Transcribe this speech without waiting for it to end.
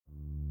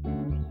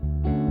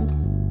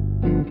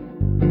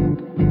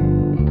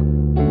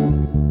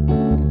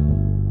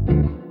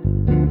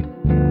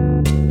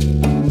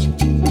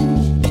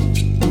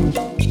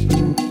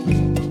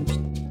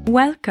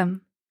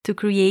Welcome to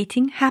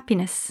Creating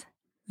Happiness.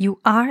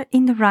 You are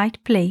in the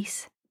right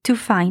place to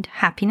find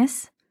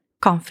happiness,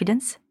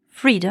 confidence,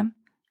 freedom,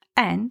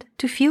 and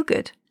to feel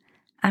good.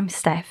 I'm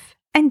Steph,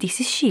 and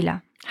this is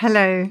Sheila.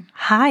 Hello.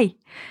 Hi.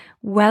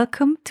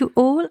 Welcome to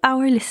all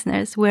our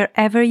listeners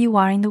wherever you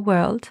are in the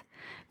world.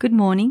 Good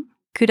morning,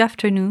 good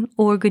afternoon,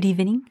 or good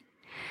evening.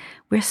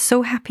 We're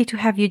so happy to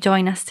have you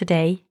join us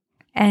today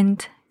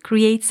and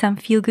create some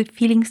feel-good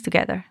feelings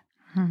together.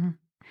 Mm-hmm.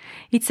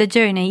 It's a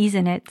journey,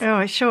 isn't it? Oh,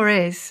 it sure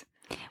is.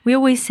 We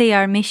always say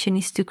our mission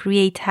is to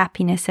create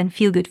happiness and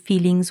feel-good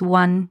feelings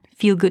one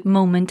feel-good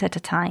moment at a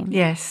time.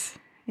 Yes.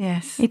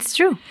 It's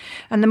true.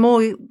 And the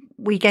more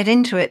we get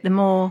into it, the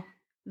more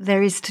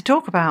there is to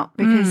talk about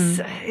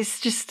because it's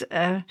just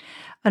an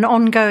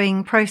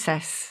ongoing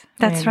process.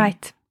 That's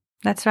right.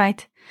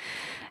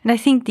 And I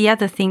think the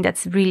other thing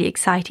that's really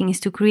exciting is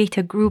to create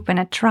a group and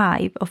a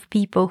tribe of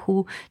people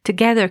who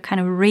together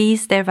kind of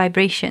raise their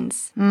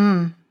vibrations.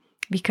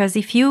 Because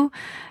if you,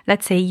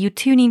 let's say, you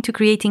tune into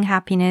creating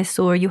happiness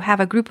or you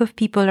have a group of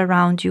people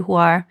around you who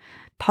are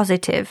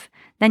positive,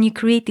 then you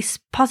create this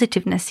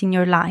positiveness in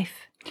your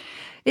life.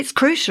 It's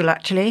crucial,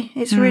 actually.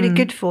 It's really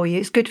good for you.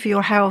 It's good for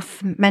your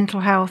health,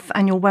 mental health,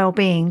 and your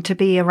well-being to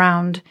be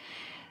around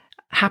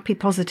happy,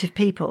 positive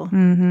people.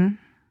 Mm-hmm.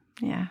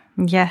 Yeah.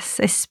 Yes,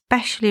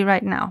 especially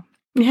right now.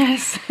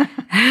 Yes.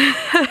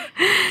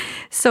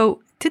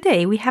 So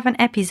today we have an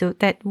episode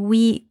that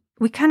we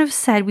kind of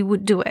said we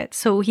would do it.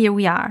 So here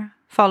we are,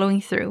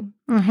 following through.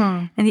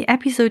 Mm-hmm. And the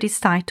episode is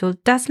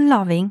titled, Does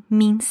Loving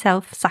Mean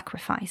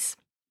Self-Sacrifice?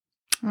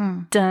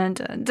 Dun,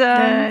 dun,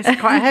 dun.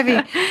 It's quite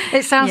heavy.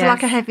 It sounds Yes.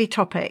 like a heavy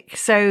topic.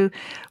 So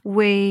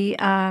we're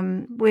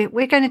going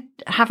to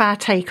have our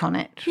take on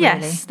it. Really.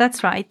 Yes,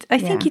 that's right. I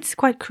think it's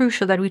quite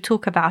crucial that we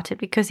talk about it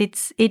because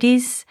it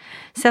is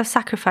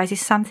self-sacrifice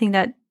is something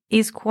that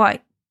is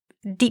quite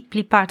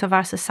deeply part of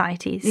our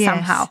society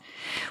somehow.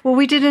 Well,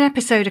 we did an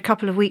episode a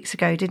couple of weeks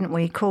ago, didn't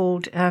we,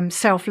 called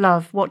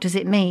Self-Love, What Does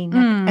It Mean?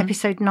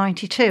 Episode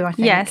 92, I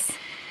think. Yes.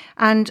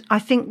 And I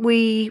think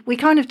we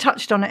kind of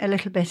touched on it a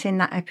little bit in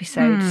that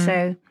episode.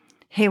 So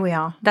here we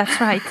are.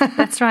 That's right.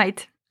 That's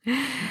right.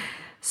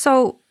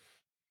 So,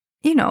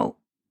 we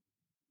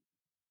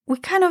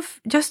kind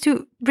of, just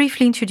to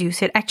briefly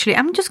introduce it, actually,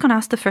 I'm just going to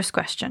ask the first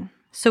question.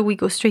 So we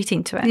go straight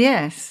into it.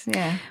 Yes,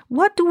 yeah.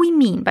 What do we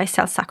mean by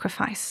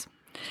self-sacrifice?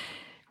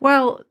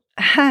 Well,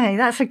 hey,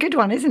 that's a good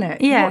one, isn't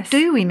it? Yes. What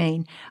do we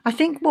mean? I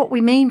think what we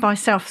mean by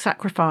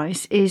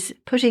self-sacrifice is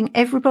putting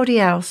everybody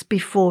else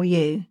before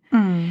you.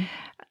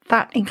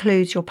 That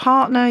includes your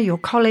partner, your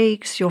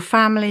colleagues, your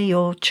family,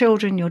 your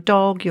children, your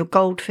dog, your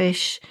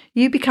goldfish.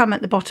 You become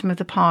at the bottom of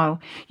the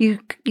pile. You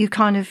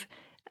kind of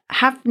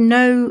have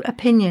no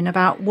opinion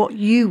about what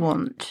you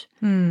want.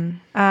 You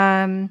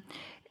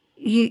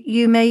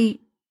may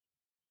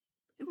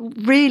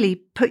really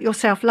put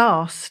yourself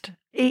last,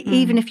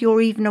 even if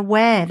you're even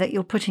aware that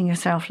you're putting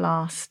yourself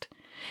last,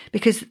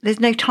 because there's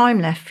no time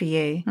left for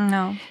you.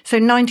 No. So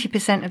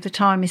 90% of the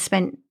time is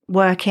spent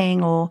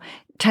working or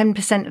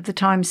 10% of the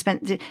time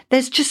spent.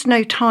 There's just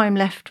no time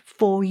left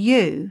for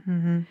you.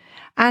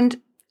 And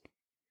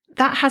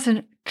that has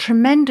a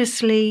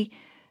tremendously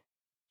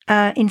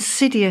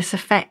insidious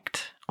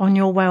effect on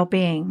your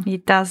well-being.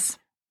 It does.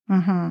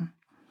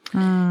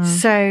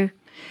 So,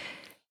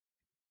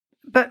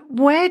 but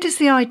where does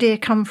the idea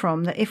come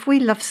from that if we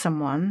love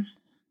someone,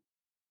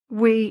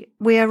 we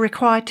are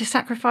required to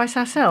sacrifice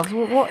ourselves?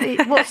 What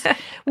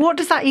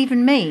does that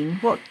even mean?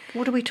 What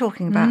are we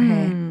talking about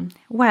here?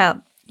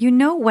 Well,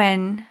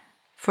 when,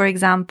 for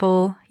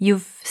example,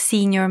 you've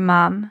seen your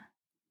mum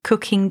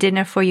cooking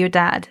dinner for your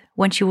dad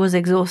when she was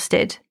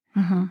exhausted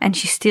and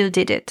she still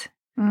did it.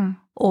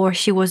 Or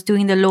she was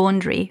doing the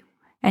laundry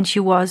and she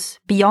was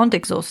beyond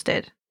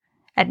exhausted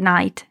at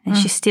night and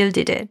she still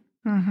did it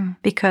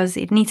because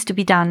it needs to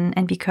be done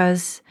and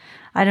because,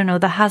 I don't know,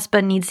 the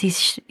husband needs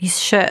his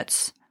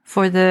shirts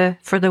for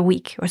the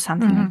week or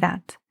something like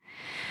that.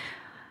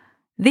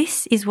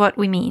 This is what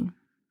we mean.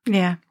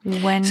 Yeah.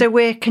 So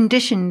we're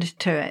conditioned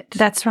to it.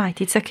 That's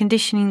right. It's a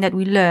conditioning that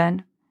we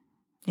learn.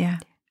 Yeah.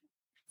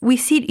 We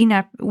see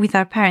it with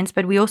our parents,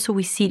 but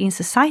we see it in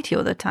society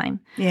all the time.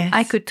 Yes.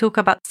 I could talk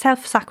about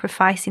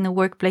self-sacrifice in the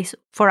workplace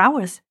for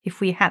hours if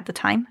we had the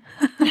time.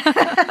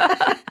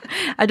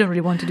 I don't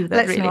really want to do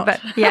that. Let's not.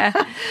 But yeah.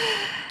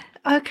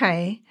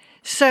 Okay.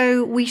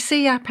 So we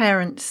see our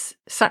parents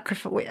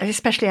sacrifice,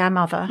 especially our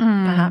mother,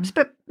 perhaps,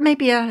 but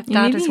maybe our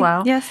dad as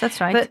well. Yes,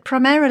 that's right. But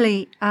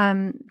primarily,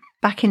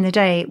 back in the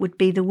day, it would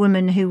be the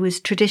woman who was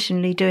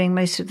traditionally doing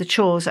most of the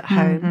chores at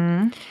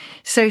home.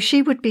 So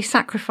she would be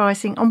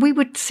sacrificing, and we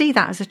would see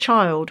that as a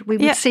child. We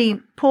would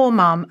see poor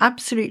mum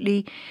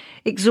absolutely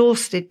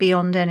exhausted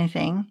beyond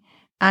anything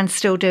and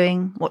still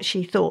doing what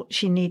she thought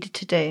she needed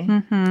to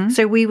do.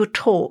 So we were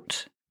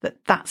taught that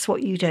that's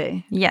what you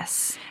do.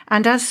 Yes.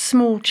 And as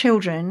small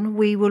children,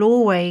 we will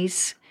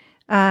always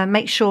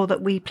make sure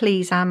that we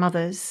please our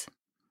mothers.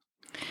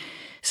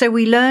 So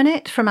we learn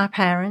it from our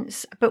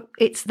parents, but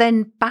it's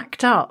then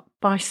backed up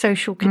by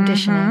social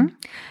conditioning.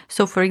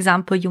 So, for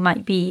example, you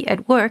might be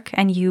at work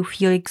and you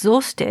feel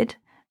exhausted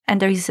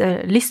and there is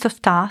a list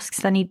of tasks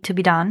that need to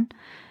be done,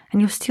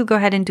 and you'll still go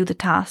ahead and do the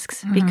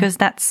tasks because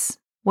that's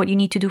what you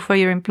need to do for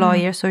your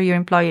employer, so your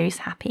employer is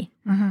happy.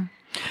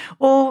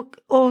 Or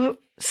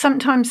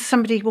sometimes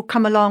somebody will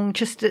come along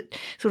just at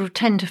sort of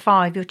 10 to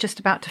 5, you're just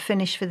about to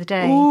finish for the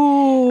day.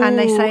 Ooh. And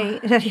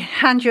they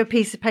hand you a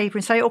piece of paper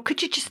and say,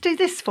 could you just do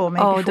this for me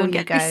before don't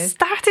you get go? me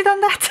started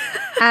on that.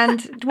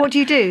 And what do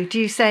you do? Do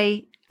you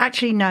say,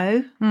 actually,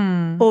 no?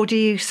 Or do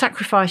you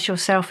sacrifice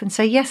yourself and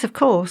say, yes, of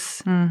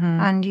course?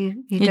 And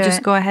you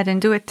just go ahead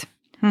and do it.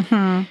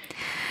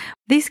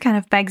 This kind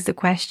of begs the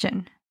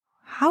question,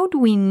 how do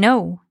we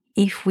know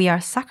if we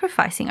are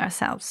sacrificing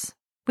ourselves?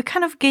 We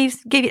kind of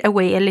gave it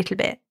away a little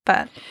bit,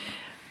 but...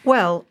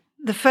 Well,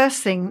 the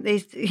first thing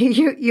is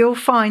you'll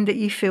find that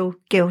you feel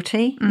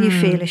guilty, you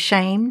feel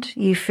ashamed,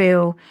 you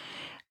feel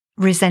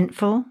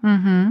resentful,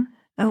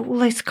 all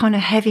those kind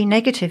of heavy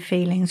negative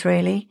feelings,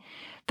 really,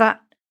 that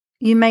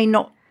you may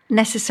not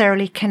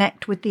necessarily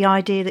connect with the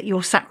idea that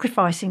you're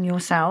sacrificing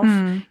yourself.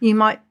 You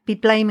might be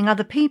blaming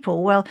other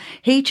people. Well,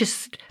 he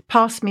just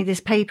passed me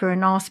this paper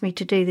and asked me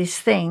to do this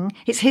thing.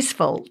 It's his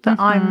fault that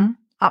I'm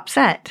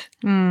upset.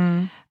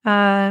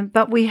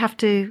 But we have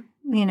to,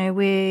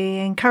 we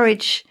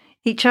encourage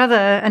each other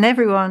and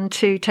everyone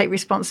to take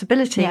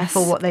responsibility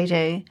for what they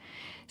do.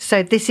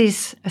 So this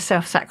is a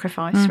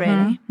self-sacrifice,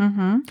 really.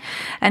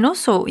 And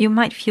also, you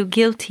might feel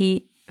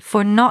guilty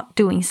for not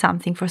doing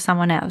something for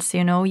someone else,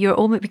 you're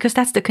almost, because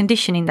that's the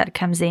conditioning that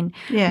comes in.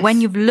 Yes.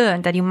 When you've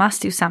learned that you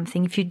must do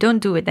something, if you don't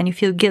do it, then you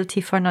feel guilty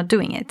for not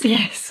doing it.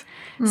 Yes.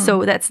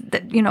 So that's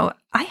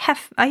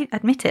I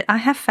admit it, I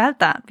have felt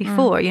that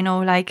before,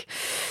 like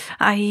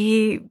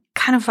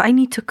I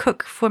need to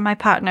cook for my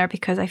partner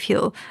because I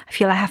feel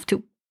I have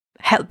to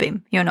help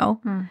him,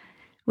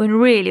 when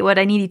really what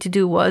I needed to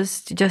do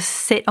was to just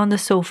sit on the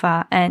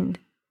sofa and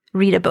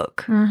read a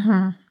book,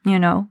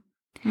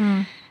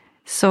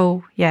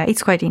 So yeah,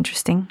 it's quite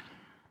interesting.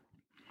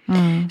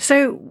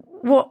 So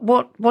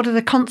what are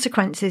the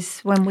consequences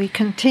when we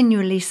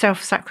continually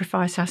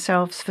self-sacrifice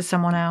ourselves for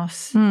someone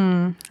else?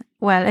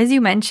 Well, as you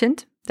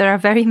mentioned, there are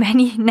very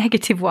many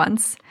negative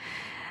ones.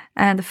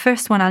 And the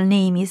first one I'll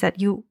name is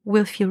that you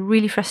will feel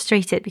really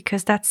frustrated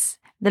because that's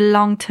the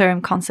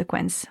long-term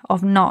consequence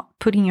of not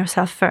putting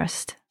yourself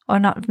first or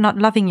not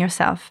loving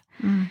yourself.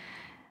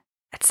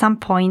 At some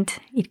point,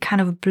 it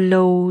kind of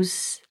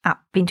blows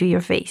up into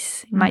your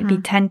face. It might be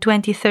 10,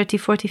 20, 30,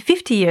 40,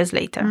 50 years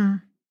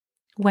later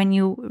when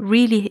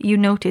you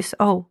notice,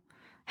 oh,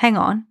 hang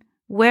on,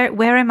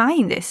 where am I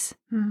in this?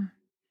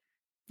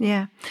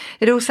 Yeah.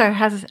 It also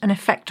has an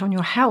effect on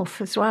your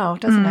health as well,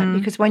 doesn't it?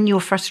 Because when you're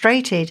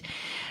frustrated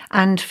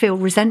and feel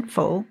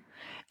resentful,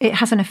 it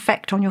has an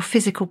effect on your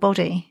physical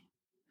body.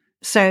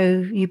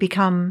 So you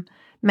become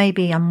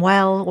maybe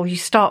unwell, or you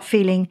start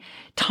feeling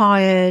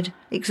tired,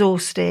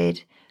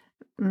 exhausted,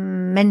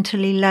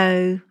 mentally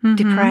low,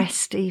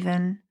 depressed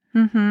even.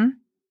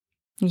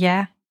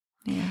 Yeah.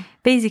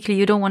 Basically,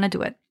 you don't want to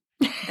do it.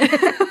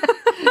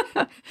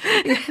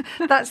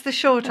 That's the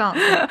short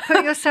answer.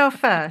 Put yourself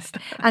first,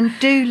 and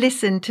do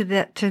listen to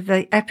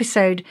the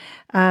episode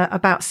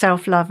about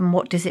self-love and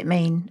what does it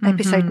mean,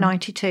 episode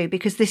 92,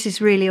 because this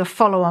is really a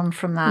follow-on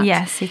from that.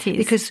 Yes, it is.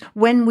 Because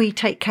when we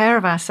take care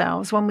of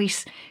ourselves, when we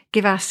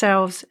give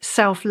ourselves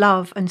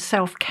self-love and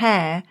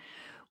self-care,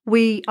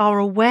 we are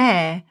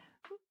aware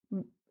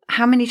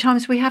how many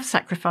times we have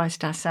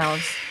sacrificed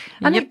ourselves.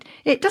 And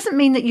it doesn't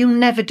mean that you'll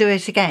never do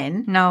it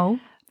again. No.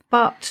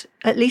 But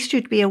at least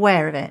you'd be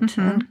aware of it.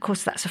 And of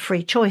course, that's a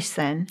free choice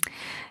then.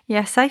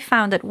 Yes, I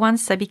found that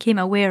once I became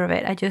aware of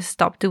it, I just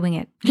stopped doing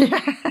it.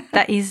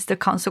 That is the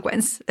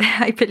consequence,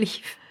 I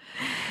believe.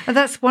 And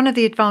that's one of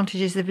the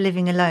advantages of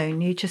living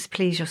alone. You just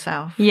please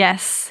yourself.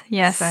 Yes.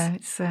 So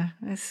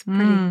it's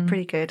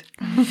pretty good.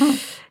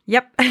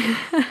 Yep.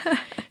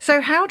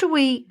 So how do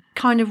we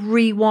kind of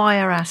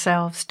rewire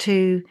ourselves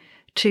to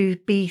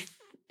be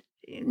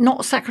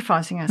not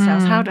sacrificing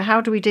ourselves?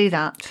 How do we do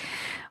that?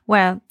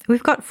 Well,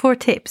 we've got 4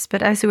 tips,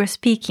 but as we were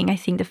speaking, I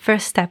think the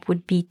first step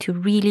would be to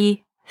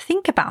really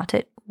think about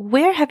it.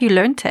 Where have you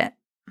learned it?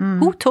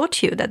 Who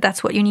taught you that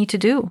that's what you need to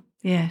do?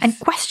 Yes. And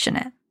question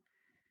it.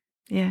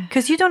 Yeah.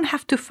 Because you don't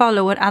have to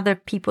follow what other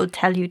people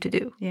tell you to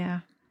do. Yeah.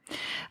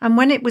 And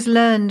when it was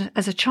learned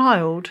as a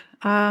child,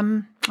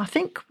 I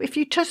think if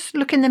you just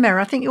look in the mirror,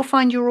 I think you'll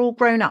find you're all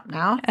grown up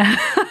now.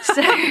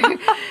 So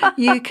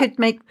you could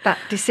make that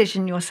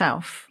decision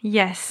yourself.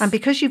 Yes. And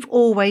because you've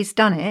always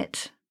done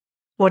it,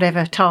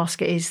 whatever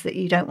task it is that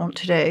you don't want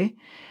to do,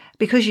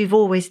 because you've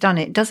always done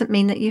it, doesn't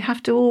mean that you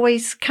have to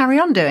always carry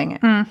on doing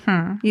it.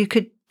 You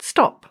could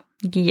stop.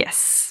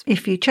 Yes.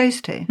 If you chose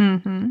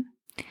to.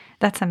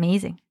 That's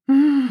amazing.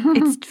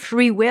 It's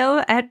free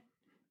will at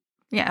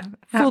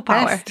full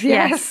power. Best,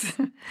 yes.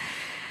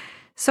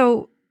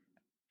 So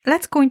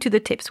let's go into the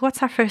tips.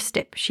 What's our first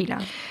tip,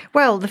 Sheila?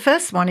 Well, the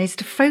first one is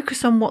to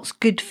focus on what's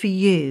good for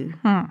you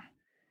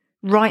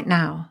right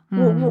now.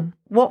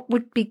 What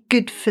would be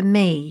good for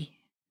me?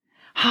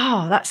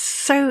 That's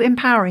so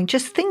empowering.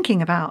 Just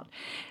thinking about,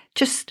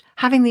 just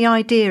having the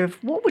idea of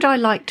what would I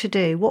like to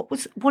do?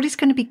 What is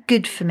going to be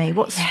good for me?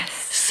 What's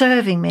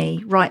serving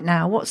me right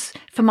now? What's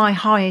for my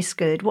highest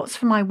good? What's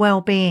for my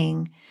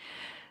well-being?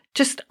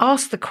 Just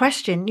ask the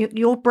question.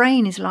 Your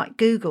brain is like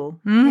Google,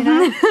 you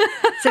know?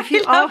 So if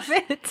you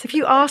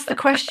ask the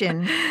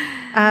question,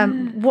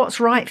 what's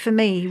right for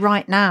me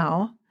right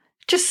now,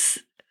 just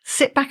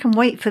sit back and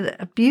wait for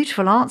a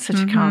beautiful answer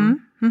to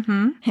come.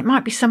 It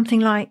might be something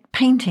like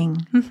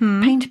painting,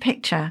 paint a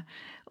picture,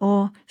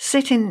 or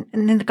sit in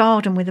the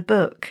garden with a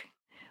book,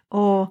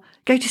 or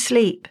go to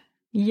sleep.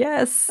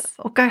 Yes.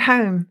 Or go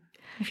home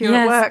if you're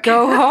at work.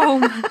 Go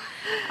home.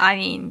 I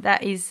mean,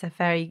 that is a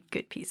very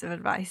good piece of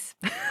advice.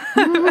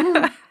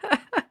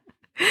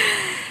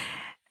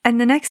 And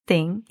the next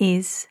thing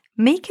is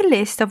make a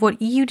list of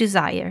what you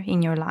desire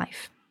in your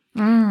life.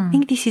 I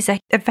think this is a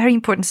very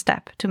important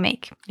step to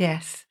make.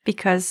 Yes.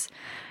 Because,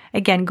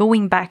 again,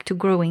 going back to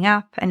growing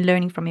up and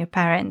learning from your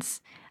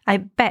parents, I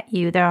bet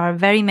you there are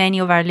very many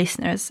of our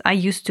listeners. I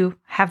used to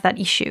have that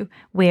issue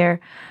where,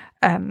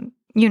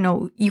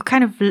 you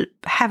kind of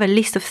have a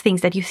list of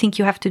things that you think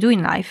you have to do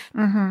in life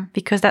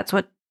because that's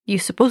what you're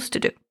supposed to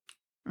do.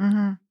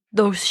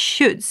 Those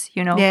shoulds,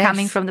 Yes.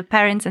 coming from the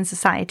parents and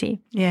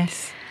society.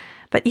 Yes.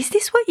 But is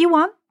this what you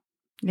want?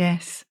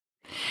 Yes.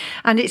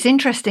 And it's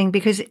interesting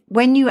because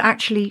when you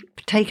actually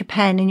take a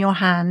pen in your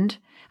hand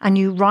and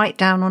you write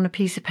down on a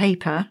piece of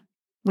paper,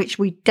 which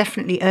we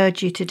definitely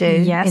urge you to do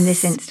in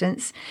this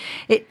instance,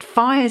 it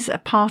fires a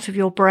part of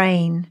your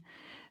brain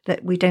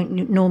that we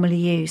don't normally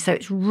use. So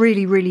it's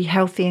really, really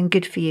healthy and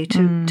good for you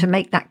to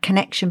make that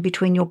connection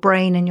between your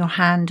brain and your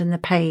hand and the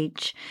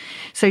page.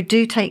 So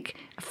do take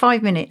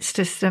 5 minutes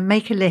just to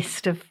make a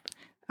list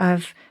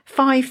of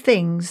 5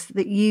 things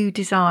that you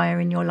desire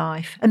in your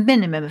life. A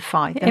minimum of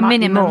 5. There might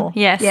be more.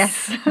 Yes.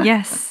 Yes.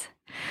 Yes.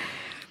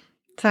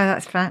 So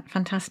that's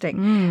fantastic.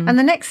 And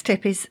the next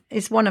tip is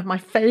one of my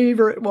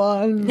favourite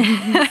ones.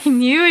 I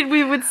knew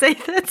we would say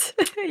that.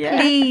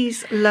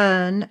 Please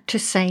learn to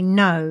say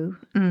no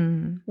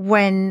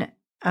when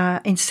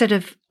instead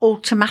of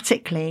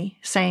automatically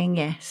saying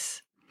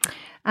yes.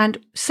 And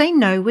say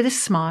no with a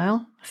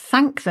smile.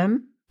 Thank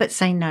them, but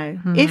say no.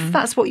 If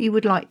that's what you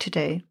would like to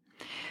do.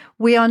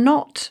 We are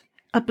not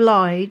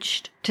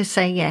obliged to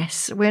say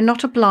yes. We're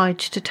not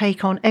obliged to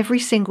take on every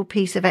single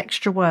piece of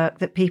extra work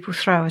that people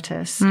throw at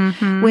us.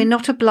 We're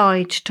not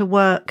obliged to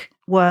work,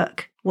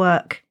 and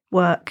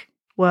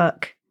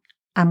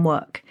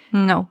work.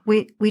 No.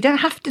 We don't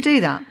have to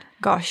do that.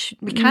 Gosh.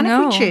 We can if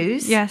we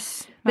choose.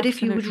 Yes. But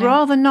if you would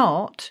rather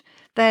not,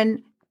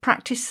 then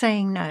practice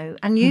saying no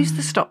and use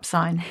the stop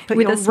sign. Put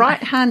With your a smile.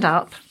 right hand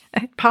up,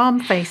 palm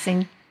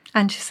facing,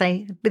 and just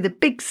say with a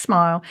big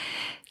smile,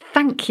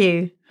 thank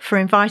you for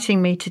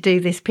inviting me to do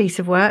this piece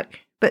of work,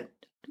 but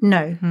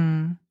no,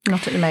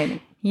 not at the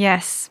moment.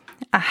 Yes.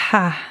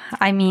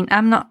 I mean,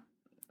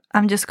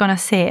 I'm just going to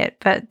say it,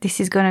 but this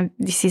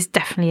is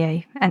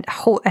definitely a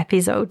whole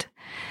episode.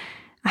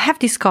 I have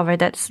discovered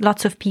that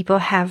lots of people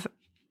have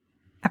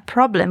a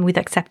problem with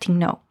accepting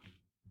no,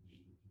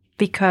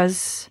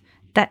 because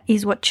that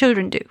is what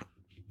children do.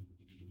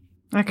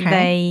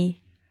 Okay.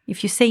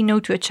 If you say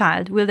no to a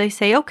child, will they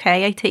say,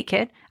 okay, I take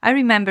it? I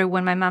remember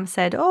when my mom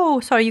said, oh,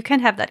 sorry, you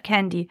can't have that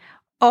candy.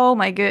 Oh,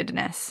 my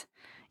goodness.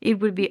 It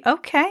would be,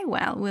 okay,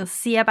 well, we'll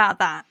see about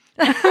that.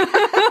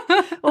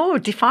 Oh,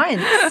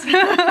 defiance.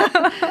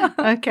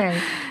 Okay.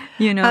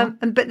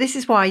 But this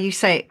is why you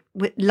say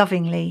it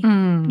lovingly.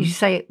 You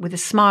say it with a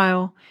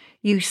smile.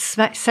 You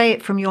say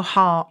it from your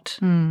heart.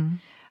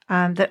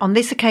 That on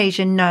this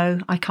occasion, no,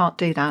 I can't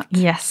do that.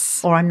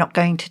 Yes. Or I'm not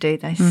going to do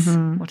this,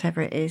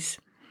 whatever it is.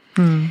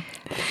 And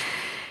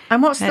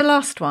what's the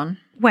last one?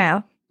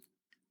 Well,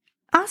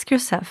 ask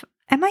yourself,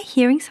 am I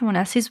hearing someone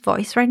else's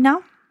voice right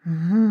now?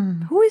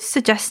 Who is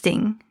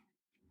suggesting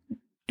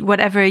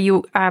whatever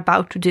you are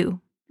about to do?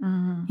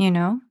 Can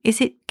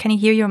you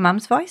hear your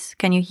mom's voice?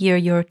 Can you hear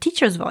your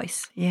teacher's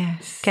voice?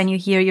 Yes. Can you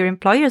hear your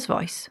employer's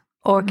voice?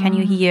 Or can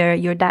you hear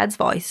your dad's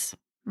voice?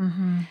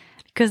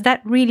 Because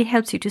that really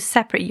helps you to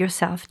separate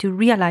yourself, to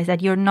realize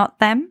that you're not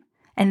them,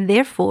 and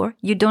therefore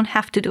you don't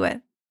have to do it.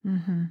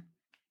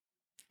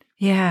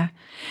 Yeah.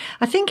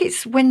 I think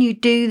it's when you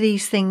do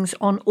these things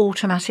on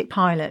automatic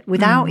pilot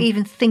without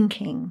even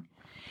thinking,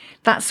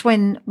 that's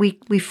when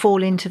we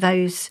fall into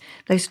those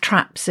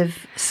traps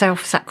of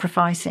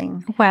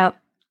self-sacrificing. Well,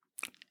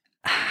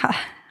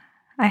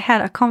 I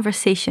had a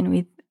conversation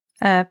with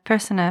a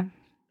person, a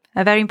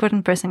very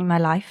important person in my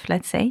life,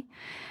 let's say,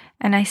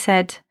 and I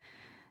said,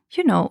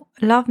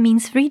 love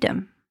means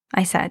freedom,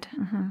 I said.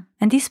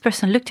 And this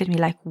person looked at me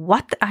like,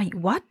 what?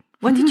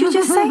 What did you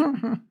just say?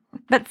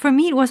 But for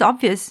me, it was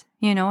obvious.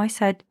 I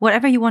said,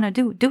 whatever you want to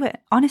do, do it.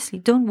 Honestly,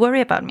 don't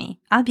worry about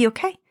me. I'll be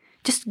okay.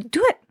 Just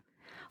do it.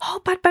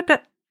 Oh,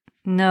 but.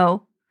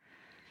 No.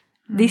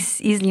 This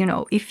is,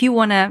 if you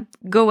want to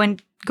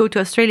go to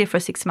Australia for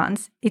 6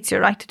 months, it's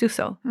your right to do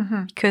so.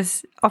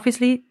 Because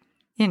obviously,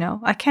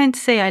 I can't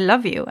say I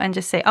love you and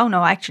just say, oh,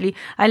 no, actually,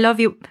 I love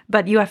you,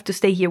 but you have to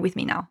stay here with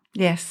me now.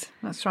 Yes,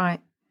 that's right.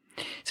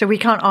 So we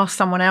can't ask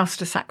someone else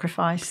to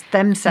sacrifice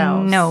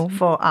themselves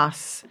for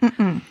us.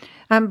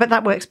 But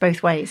that works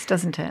both ways,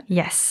 doesn't it?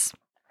 Yes,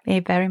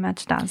 it very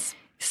much does.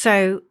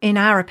 So in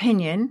our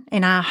opinion,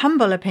 in our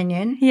humble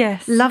opinion,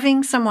 Yes.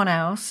 loving someone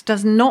else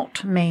does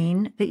not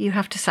mean that you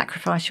have to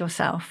sacrifice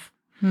yourself.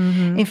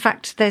 In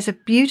fact, there's a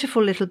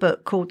beautiful little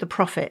book called The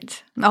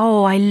Prophet.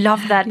 Oh, I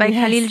love that, by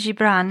Yes. Khalil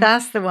Gibran.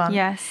 That's the one.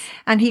 Yes.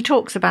 And he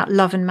talks about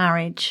love and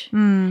marriage.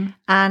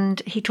 And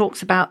he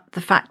talks about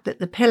the fact that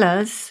the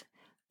pillars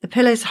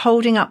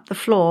holding up the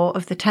floor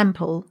of the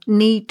temple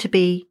need to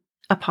be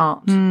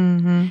apart.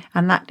 And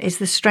that is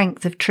the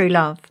strength of true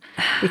love.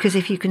 Because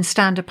if you can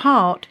stand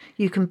apart,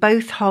 you can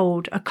both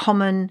hold a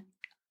common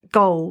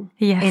goal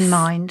in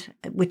mind,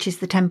 which is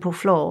the temple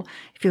floor.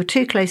 If you're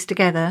too close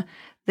together,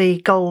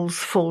 the goals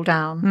fall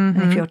down.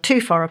 And if you're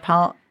too far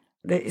apart,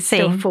 it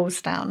still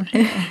falls down.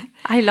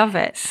 I love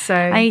it. So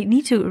I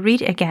need to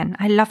read it again.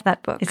 I love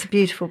that book. It's a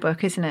beautiful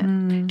book, isn't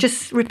it?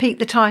 Just repeat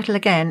the title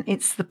again.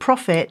 It's The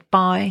Prophet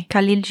by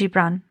Khalil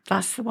Gibran.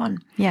 That's the one.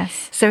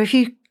 Yes. So if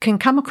you can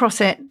come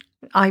across it,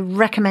 I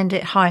recommend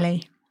it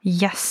highly.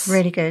 Yes.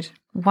 Really good.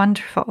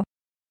 Wonderful.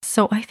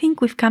 So I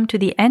think we've come to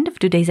the end of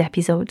today's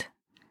episode.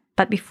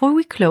 But before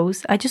we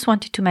close, I just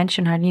wanted to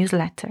mention our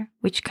newsletter,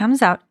 which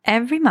comes out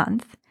every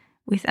month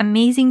with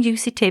amazing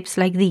juicy tips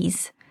like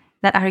these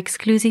that are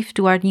exclusive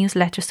to our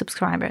newsletter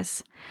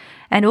subscribers.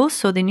 And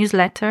also the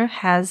newsletter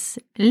has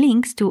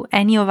links to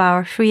any of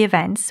our free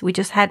events. We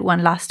just had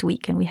one last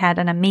week and we had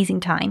an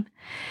amazing time.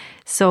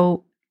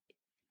 So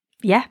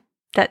yeah,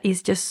 that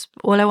is just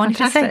all I wanted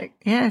to say.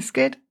 Yeah, it's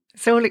good.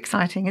 It's all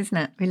exciting, isn't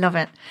it? We love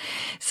it.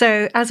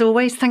 So as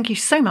always, thank you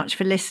so much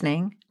for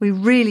listening. We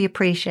really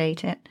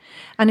appreciate it.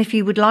 And if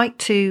you would like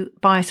to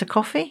buy us a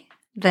coffee,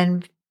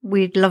 then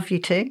we'd love you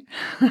to.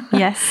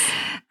 Yes.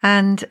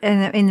 And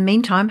in the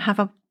meantime, have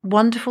a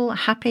wonderful,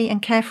 happy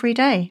and carefree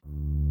day.